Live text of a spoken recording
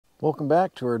Welcome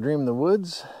back to our Dream in the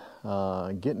Woods.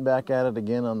 Getting back at it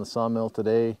again on the sawmill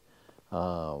today.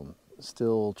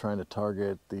 Still trying to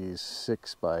target these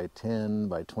 6 by 10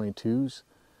 by 22s.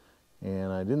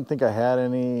 And I didn't think I had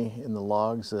any in the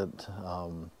logs that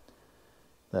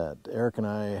Eric and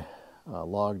I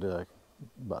logged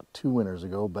about 2 winters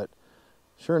ago, but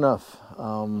sure enough, I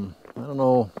don't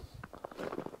know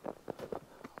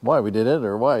why we did it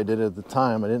or why I did it at the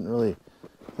time. I didn't really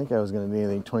think I was going to do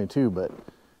anything 22, but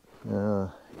I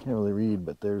can't really read,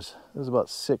 but there's about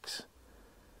 6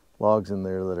 logs in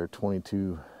there that are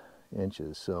 22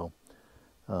 inches. So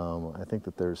I think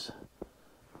that there's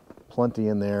plenty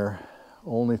in there.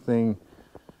 Only thing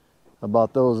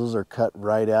about those are cut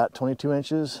right at 22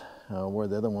 inches, where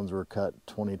the other ones were cut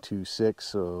 22.6.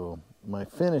 So my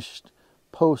finished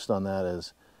post on that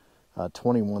is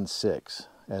 21.6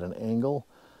 at an angle.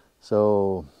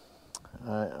 So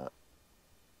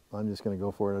I'm just going to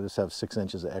go for it. I just have 6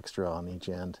 inches extra on each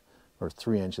end, or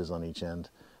 3 inches on each end.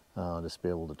 Just be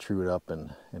able to true it up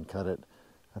and cut it.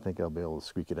 I think I'll be able to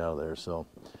squeak it out of there. So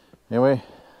anyway,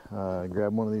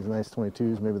 grab one of these nice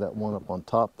 22s, maybe that one up on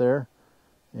top there,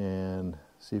 and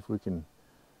see if we can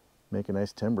make a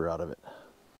nice timber out of it.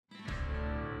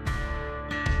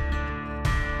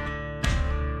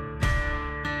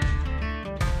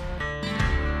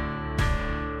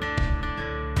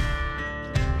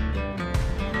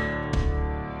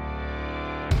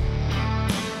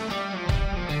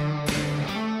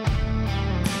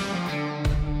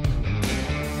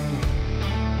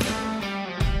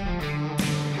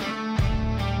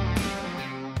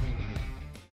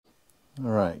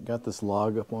 Alright, got this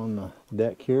log up on the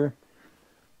deck here.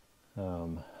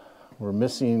 We're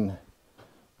missing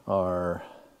our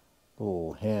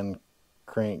little hand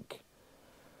crank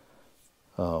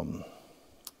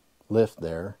lift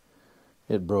there.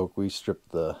 It broke. We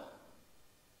stripped the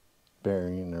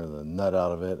bearing or the nut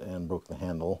out of it and broke the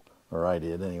handle, or I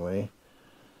did anyway.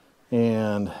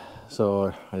 And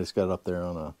so I just got it up there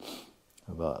on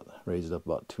raised it up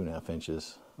about 2.5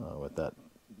 inches with that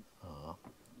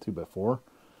 2x4,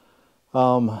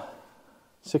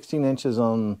 16 inches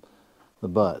on the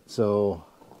butt, so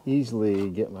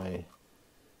easily get my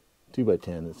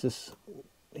 2x10. It's just,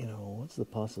 you know, what's the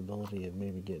possibility of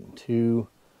maybe getting 2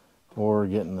 or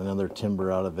getting another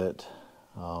timber out of it?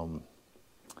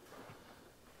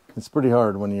 It's pretty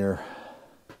hard when you're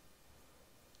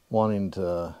wanting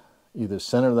to either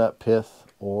center that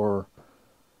pith or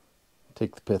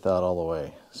take the pith out all the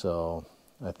way. So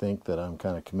I think that I'm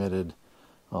kind of committed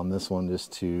on this one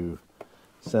just to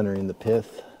centering the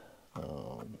pith.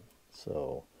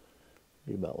 So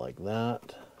be about like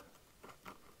that,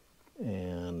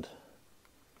 and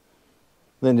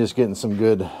then just getting some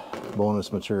good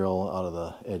bonus material out of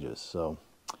the edges. So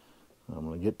I'm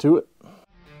going to get to it.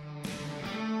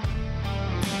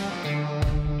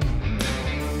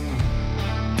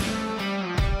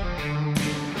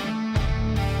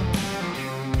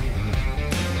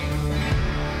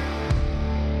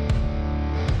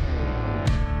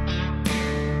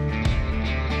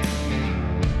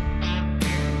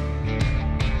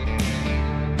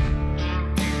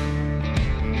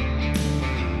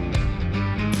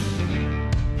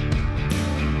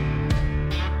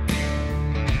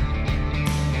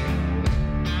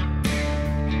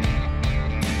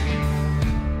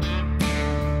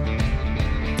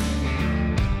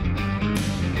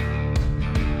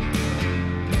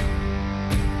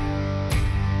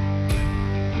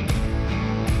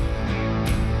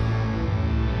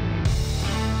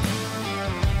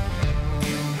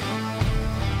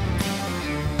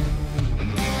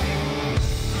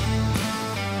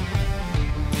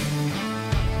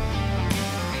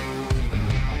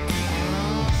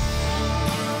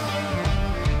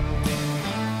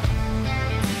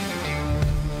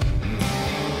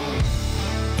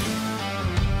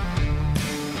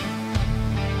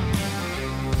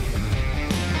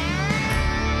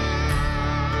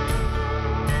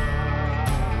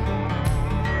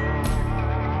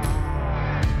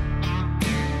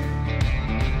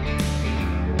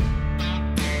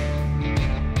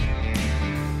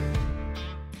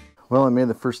 Well, I made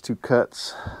the first 2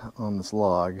 cuts on this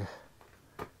log.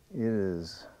 It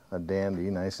is a dandy,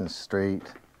 nice and straight.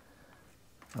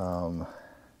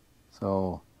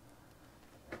 So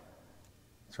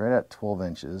it's right at 12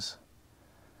 inches,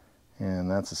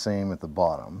 and that's the same at the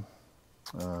bottom.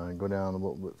 Go down a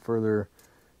little bit further,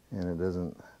 and it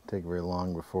doesn't take very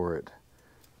long before it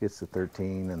gets to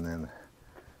 13, and then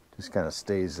just kind of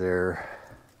stays there.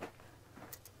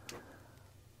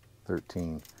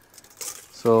 13.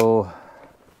 So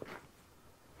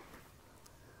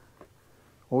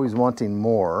always wanting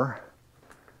more.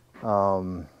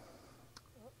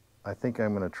 I think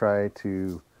I'm going to try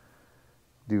to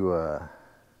do a,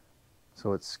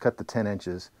 so it's cut to 10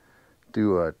 inches,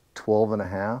 do a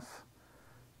 12.5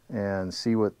 and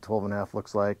see what 12.5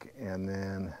 looks like, and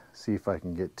then see if I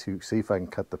can see if I can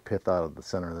cut the pith out of the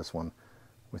center of this one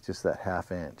with just that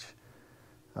 1/2 inch.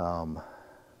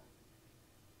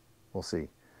 We'll see.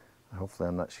 Hopefully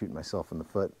I'm not shooting myself in the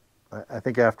foot. I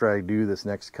think after I do this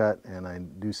next cut and I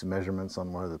do some measurements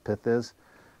on where the pith is,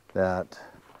 that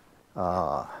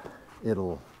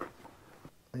it'll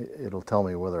tell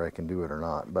me whether I can do it or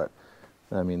not. But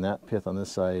I mean, that pith on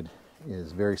this side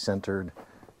is very centered,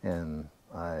 and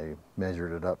I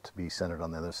measured it up to be centered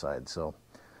on the other side. So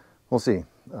we'll see.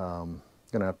 Gonna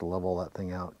have to level that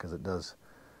thing out because it does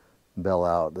bell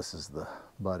out. This is the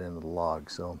butt end of the log.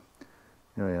 So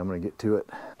anyway, I'm gonna get to it.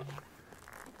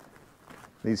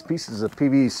 These pieces of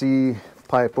PVC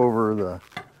pipe over the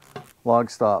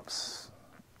log stops,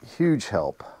 huge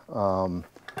help. It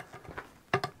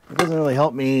doesn't really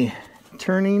help me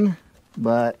turning,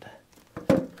 but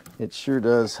it sure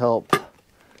does help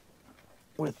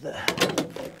with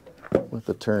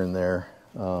the turn there.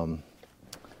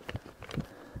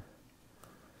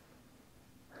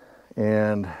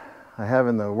 And I have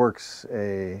in the works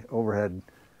a overhead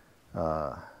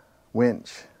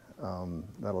winch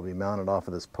that'll be mounted off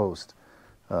of this post.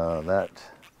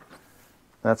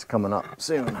 That's coming up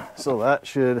soon, so that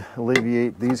should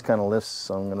alleviate these kind of lifts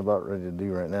I'm about ready to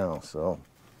do right now. So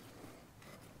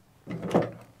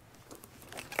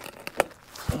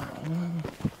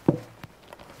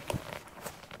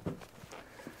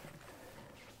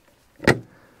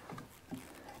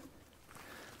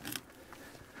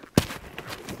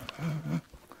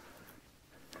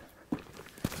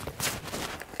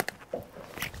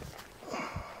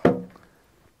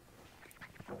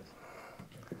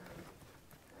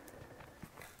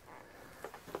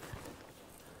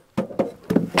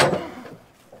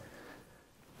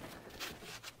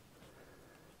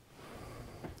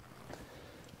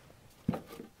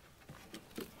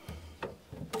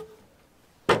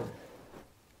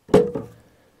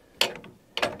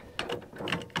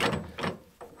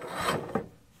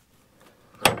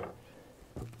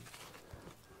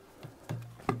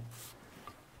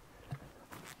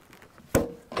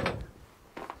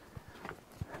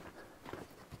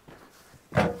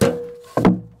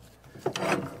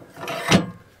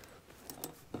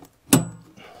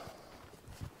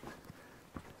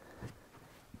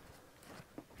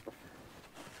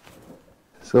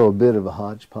So a bit of a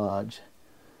hodgepodge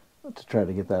to try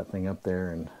to get that thing up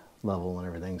there and level and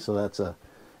everything. So that's I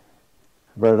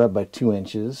brought it up by 2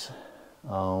 inches.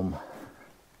 And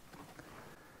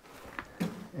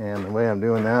the way I'm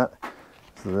doing that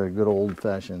is the good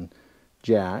old-fashioned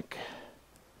jack.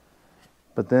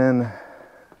 But then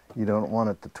you don't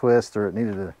want it to twist, or it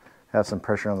needed to have some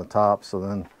pressure on the top, so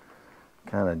then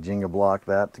kind of Jenga block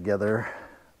that together.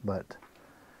 But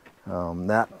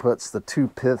that puts the two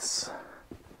piths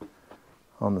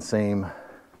on the same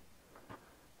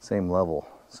level.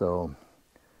 So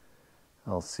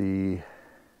I'll see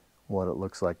what it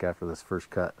looks like after this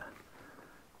first cut.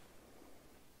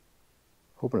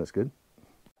 Hoping it's good.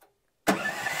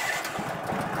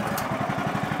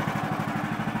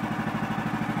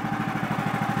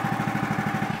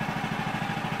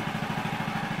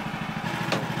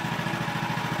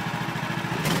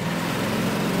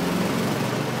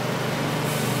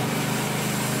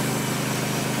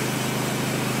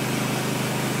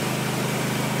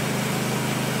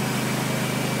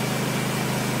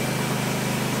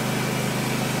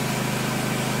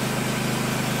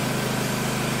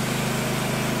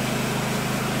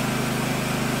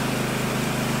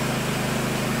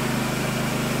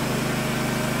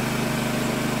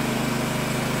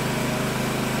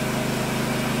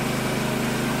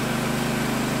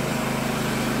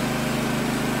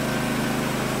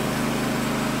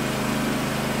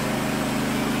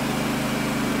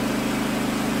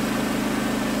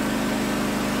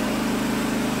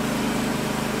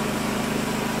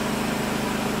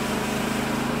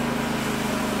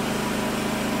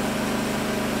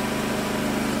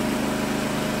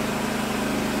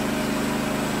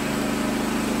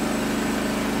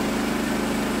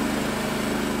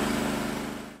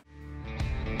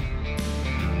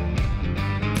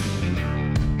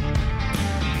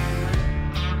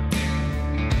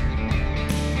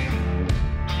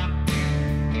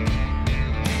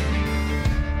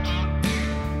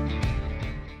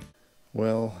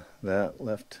 Well, that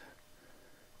left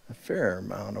a fair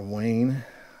amount of wane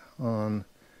on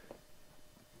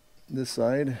this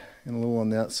side and a little on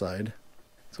that side.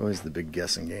 It's always the big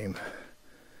guessing game.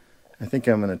 I think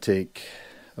I'm going to take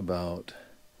about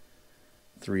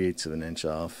 3/8 of an inch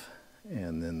off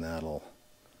and then that'll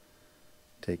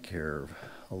take care of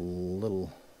a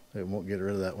little. It won't get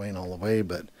rid of that wane all the way,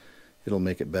 but it'll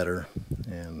make it better,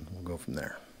 and we'll go from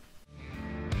there.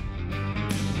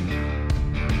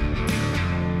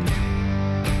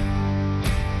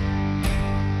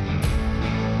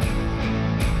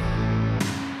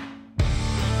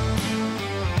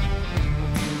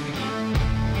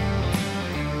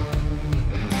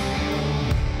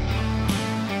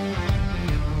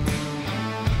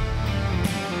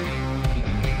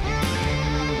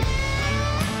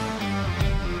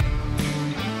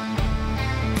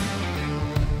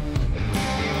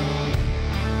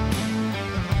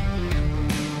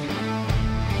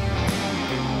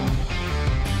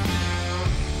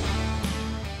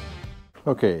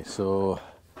 Okay, so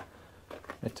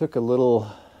I took a little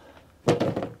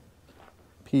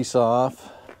piece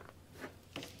off,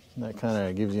 and that kind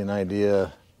of gives you an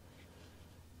idea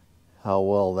how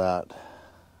well that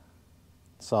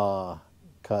saw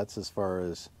cuts as far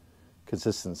as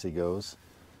consistency goes,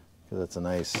 because that's a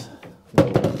nice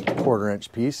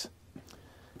 1/4-inch piece.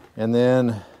 And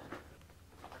then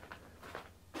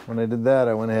when I did that,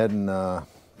 I went ahead and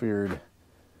figured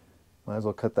might as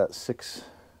well cut that 6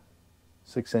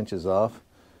 inches off.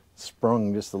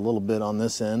 Sprung just a little bit on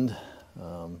this end,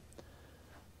 about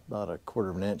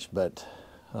 1/4 inch, but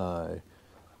I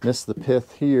missed the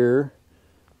pith here,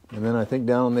 and then I think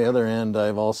down on the other end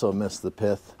I've also missed the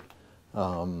pith,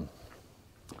 so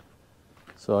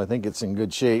I think it's in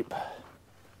good shape.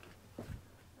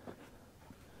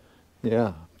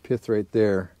 Yeah, pith right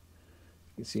there.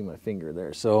 You can see my finger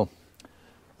there. So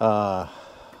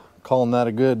calling that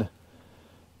a good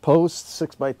post,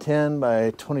 6 by 10 by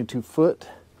 22 foot,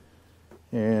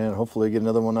 and hopefully get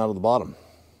another one out of the bottom.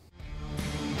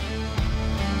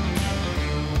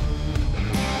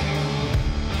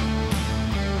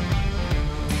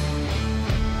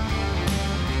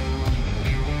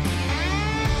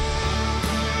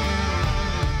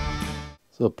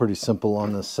 So pretty simple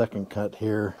on this second cut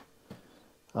here.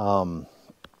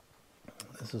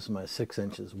 This is my 6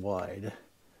 inches wide,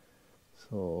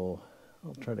 so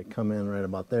I'll try to come in right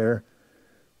about there,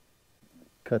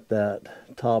 cut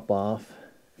that top off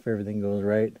if everything goes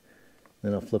right,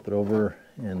 then I'll flip it over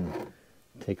and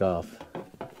take off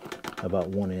about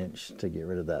 1 inch to get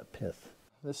rid of that pith.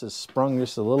 This is sprung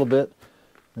just a little bit,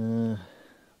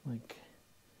 like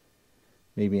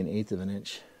maybe 1/8 of an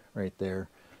inch right there.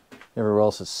 Everywhere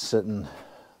else is sitting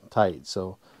tight,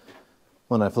 so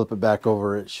when I flip it back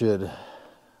over, it should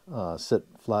sit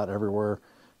flat everywhere,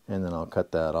 and then I'll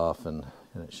cut that off, and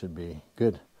it should be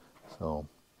good. So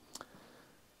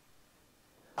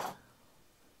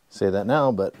say that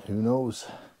now, but who knows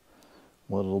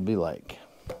what it'll be like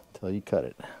until you cut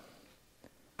it.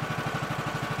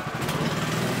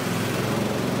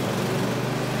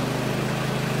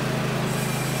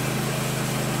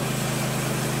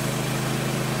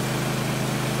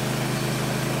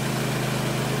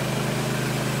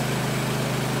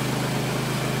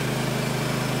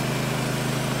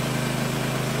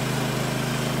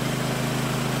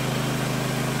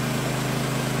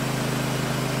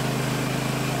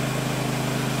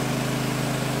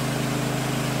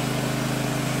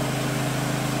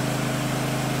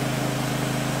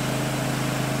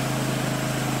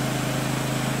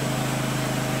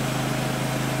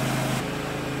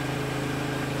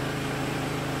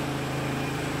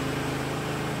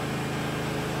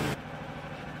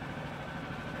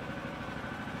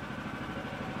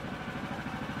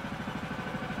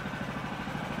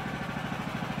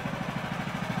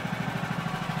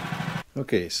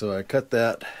 Okay, so I cut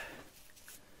that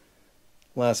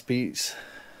last piece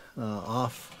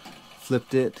off,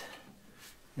 flipped it,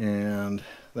 and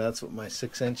that's what my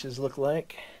 6 inches look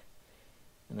like,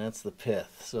 and that's the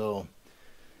pith. So,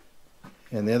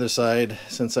 and the other side,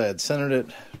 since I had centered it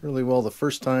really well the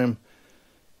first time,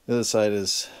 the other side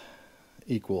is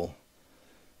equal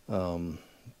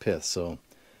pith. So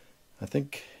I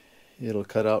think it'll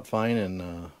cut out fine,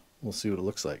 and we'll see what it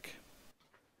looks like.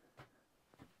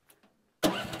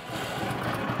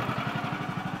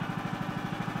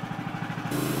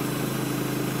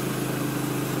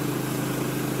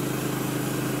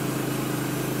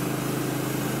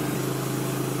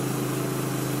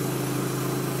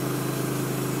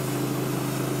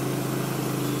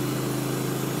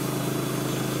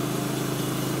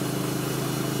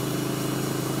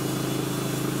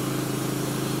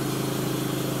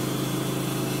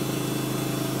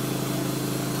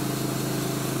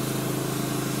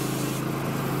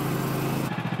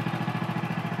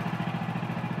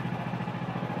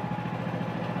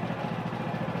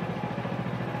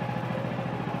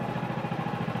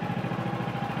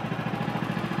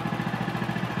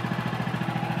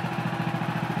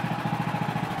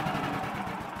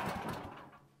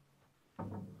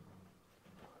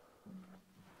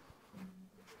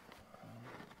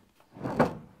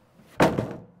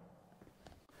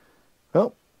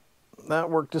 that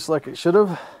worked just like it should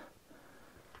have.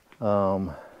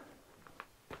 I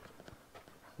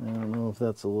don't know if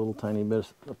that's a little tiny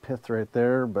bit of pith right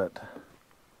there, but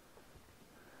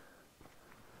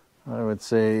I would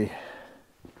say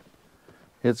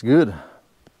it's good.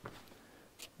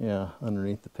 Yeah,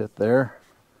 underneath the pith there.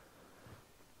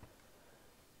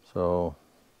 So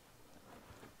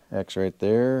X right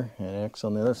there and X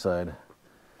on the other side.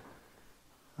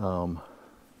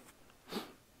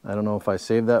 I don't know if I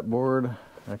saved that board.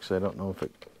 Actually, I don't know if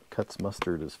it cuts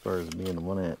mustard as far as being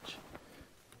 1 inch.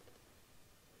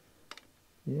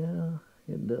 Yeah,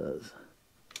 it does.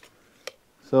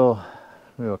 So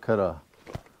we'll cut a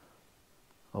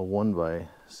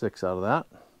 1x6 out of that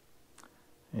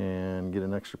and get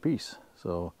an extra piece.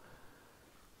 So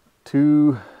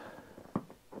 2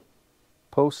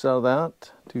 posts out of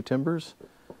that, 2 timbers,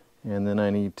 and then I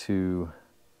need to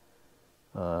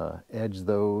edge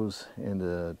those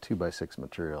into 2x6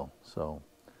 material. So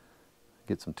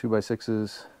get some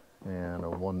 2x6s and a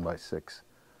 1x6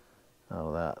 out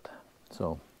of that.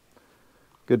 So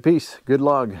good piece, good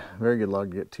log, very good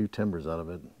log to get 2 timbers out of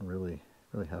it. Really,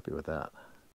 really happy with that.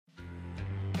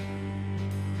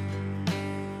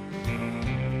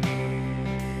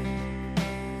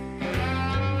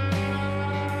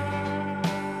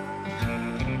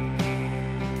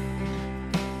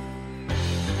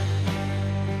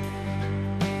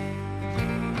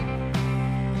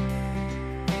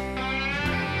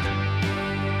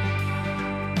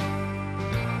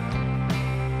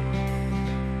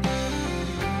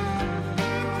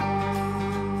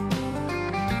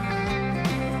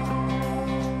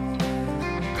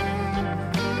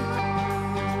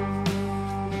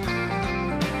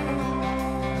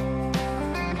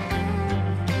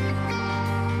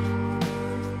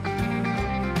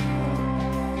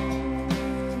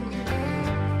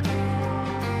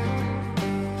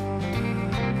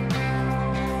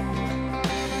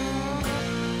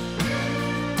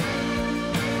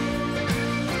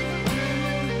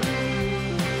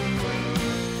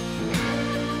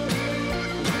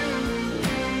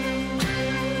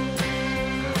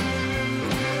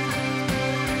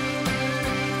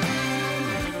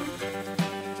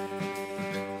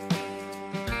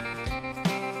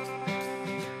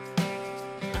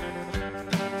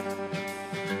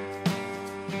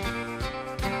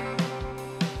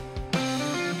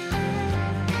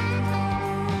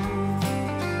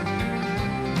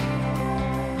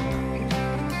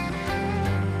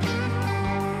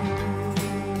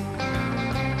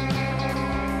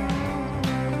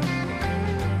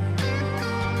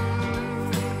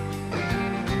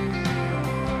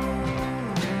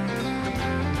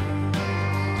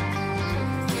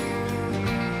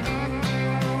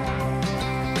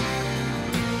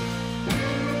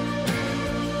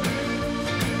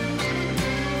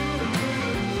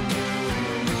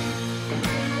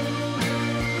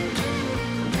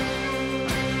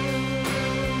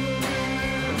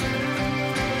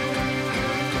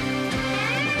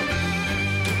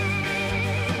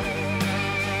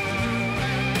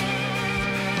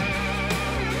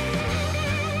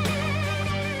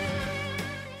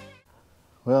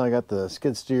 Well, I got the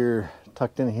skid steer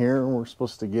tucked in here. We're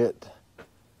supposed to get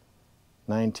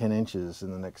 9-10 inches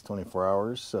in the next 24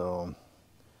 hours, so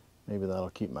maybe that'll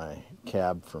keep my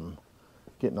cab from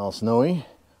getting all snowy.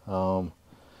 Still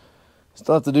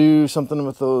have to do something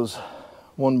with those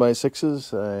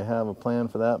 1x6s. I have a plan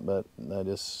for that, but I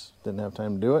just didn't have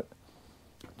time to do it.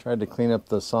 Tried to clean up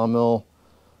the sawmill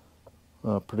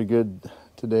pretty good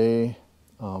today.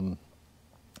 In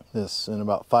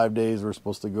about 5 days, we're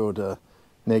supposed to go to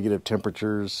negative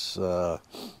temperatures,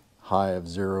 high of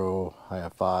 0, high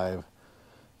of 5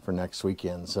 for next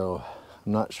weekend. So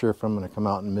I'm not sure if I'm going to come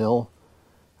out and mill.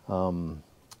 So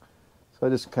I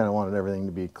just kind of wanted everything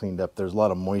to be cleaned up. There's a lot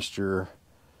of moisture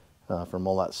from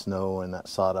all that snow and that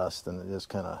sawdust, and it just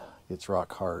kind of gets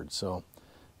rock hard. So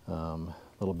a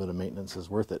little bit of maintenance is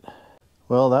worth it.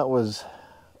 Well, that was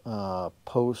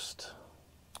post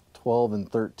 12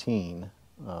 and 13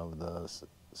 of the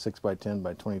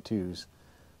 6x10x22s.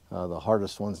 The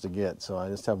hardest ones to get. So I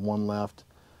just have one left,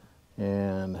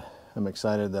 and I'm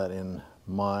excited that in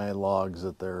my logs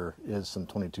that there is some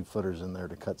 22 footers in there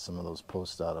to cut some of those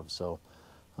posts out of. So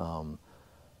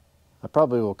I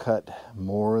probably will cut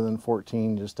more than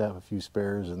 14 just to have a few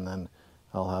spares, and then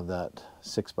I'll have that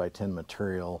 6x10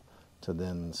 material to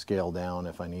then scale down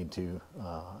if I need to.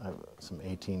 I have some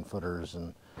 18 footers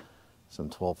and some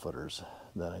 12 footers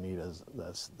that I need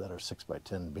that are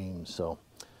 6x10 beams. So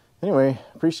anyway,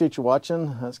 appreciate you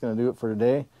watching. That's going to do it for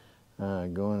today.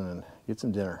 Go in and get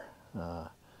some dinner.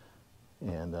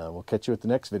 And we'll catch you at the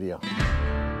next video.